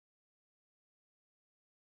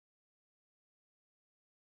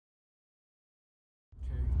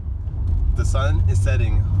the sun is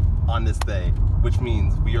setting on this day, which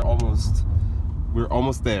means we're almost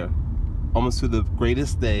there. Almost to the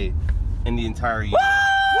greatest day in the entire year.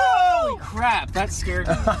 Holy crap, that scared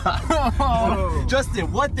me.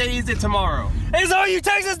 Justin, what day is it tomorrow? It's OU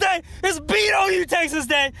Texas Day! It's beat OU Texas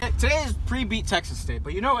Day! Today is pre-beat Texas Day,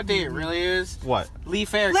 but you know what day it really is? What?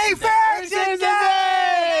 Leaf Erickson Leaf Erickson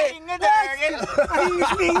Day!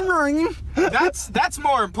 That's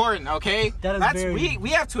more important, okay? That's we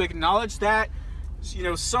have to acknowledge that, you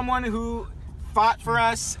know, someone who fought for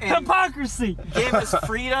us and hypocrisy gave us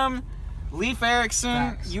freedom. Leaf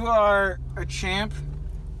Erickson, you are a champ.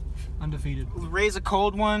 Undefeated. Raise a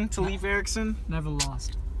cold one to Leaf Erickson. Never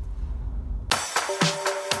lost.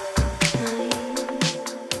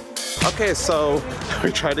 Okay, so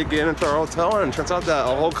we tried to get into our hotel and it turns out that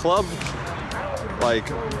a whole club like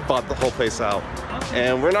bought the whole place out.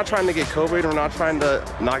 And we're not trying to get COVID, we're not trying to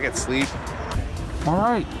not get sleep. All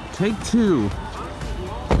right, take 2.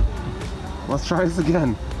 Let's try this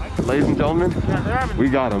again. Ladies and gentlemen, we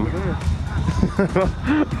got him.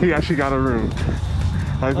 He actually got a room.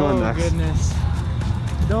 I'm going next. Oh goodness.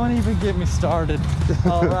 Don't even get me started.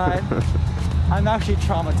 All right. I'm actually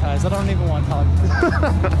traumatized. I don't even want to talk.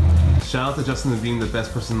 Shout out to Justin for being the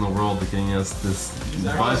best person in the world for getting us this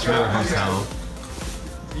Red River hotel.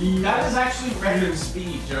 That is actually record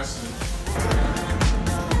speed, Justin.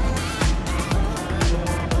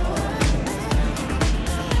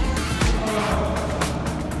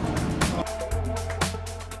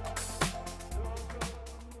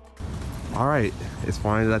 All right, it's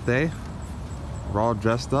finally that day. We're all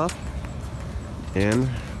dressed up and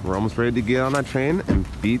we're almost ready to get on that train and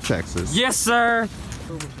beat Texas. Yes, sir.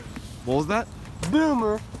 What was that?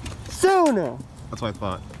 Boomer Sooner. That's what I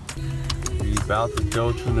thought. We about to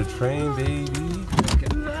go to the train, baby.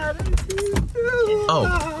 Oh,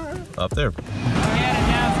 up there.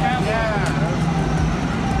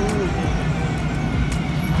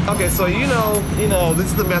 Okay, so you know, this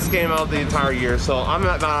is the best game of the entire year. So I'm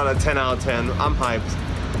at about a 10 out of 10. I'm hyped.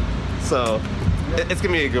 So it's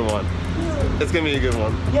gonna be a good one. It's gonna be a good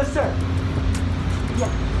one. Yes, sir. Yeah.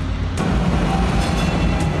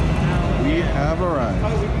 We have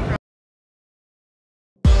arrived.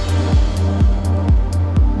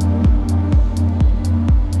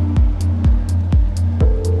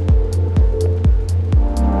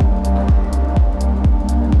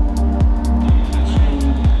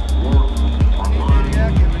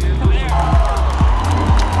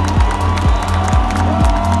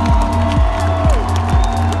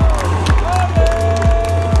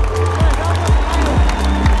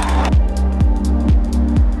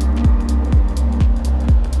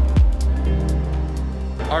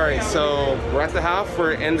 So we're at the half,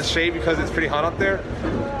 we're in the shade because it's pretty hot out there.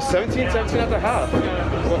 17-17 at the half.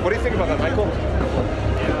 What do you think about that, Michael?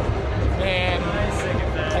 Man,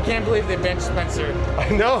 I can't believe they benched Spencer. I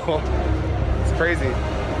know. It's crazy.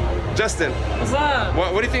 Justin, what's up?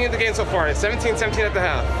 What do you think of the game so far? It's 17-17 at the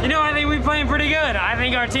half. You know, I think we're playing pretty good. I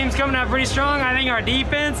think our team's coming out pretty strong. I think our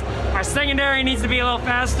defense, our secondary needs to be a little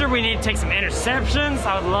faster. We need to take some interceptions.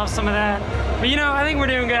 I would love some of that. But you know, I think we're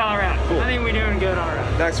doing good all around. Cool. I think we're doing good all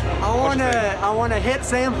around. Next, I want to hit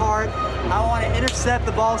Sam Hart. I want to intercept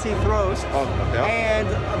the balls he throws. Oh, yeah.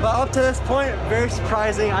 But up to this point, very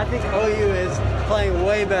surprising. I think OU is playing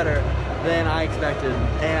way better than I expected,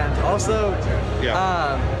 and also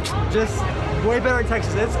just way better in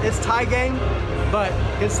Texas. It's tie game, but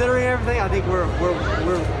considering everything, I think we're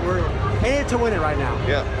in it to win it right now.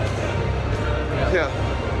 Yeah.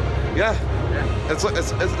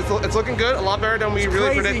 It's looking good. A lot better than we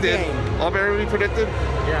really predicted. Game. A lot better than we predicted.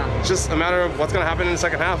 Yeah. It's just a matter of what's going to happen in the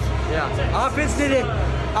second half. Yeah. Offense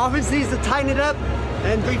needs to tighten it up,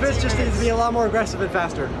 and defense just needs to be a lot more aggressive and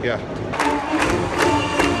faster. Yeah.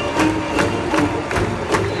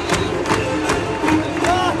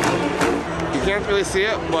 You can't really see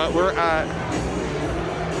it, but we're at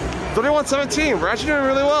 31-17. We're actually doing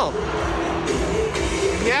really well.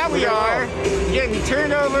 Yeah, we are. We getting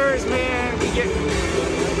turnovers, man. We get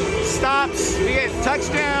stops. We get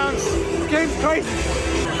touchdowns. This game's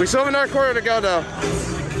crazy. We still have another quarter to go, though.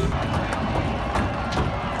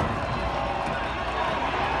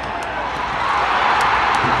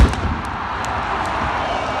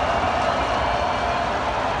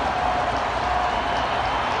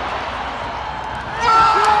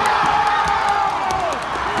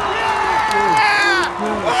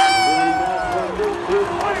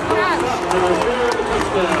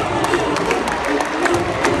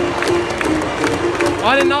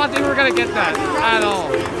 I did not think we were going to get that at all.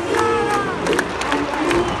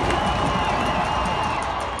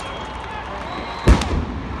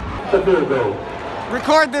 The field goal.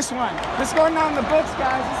 Record this one. This is going on the books,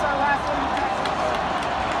 guys. This is our last one in Texas.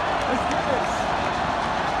 Let's do this.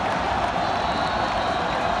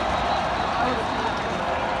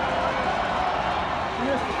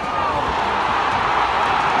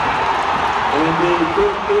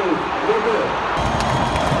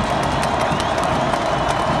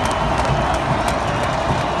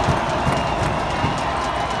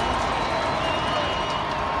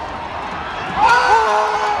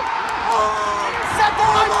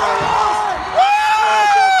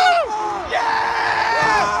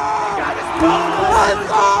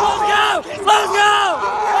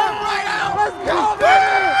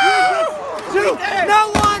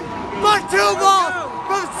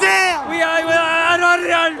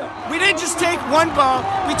 We didn't just take one ball,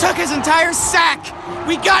 we took his entire sack.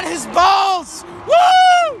 We got his balls!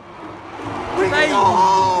 Woo! We can go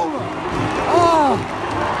home! Oh!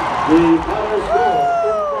 The final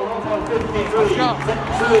score, 53,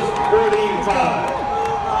 Texas 45.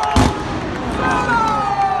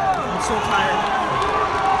 I'm so tired.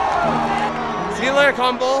 See you later,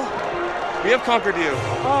 Combo. We have conquered you.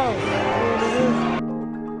 Oh.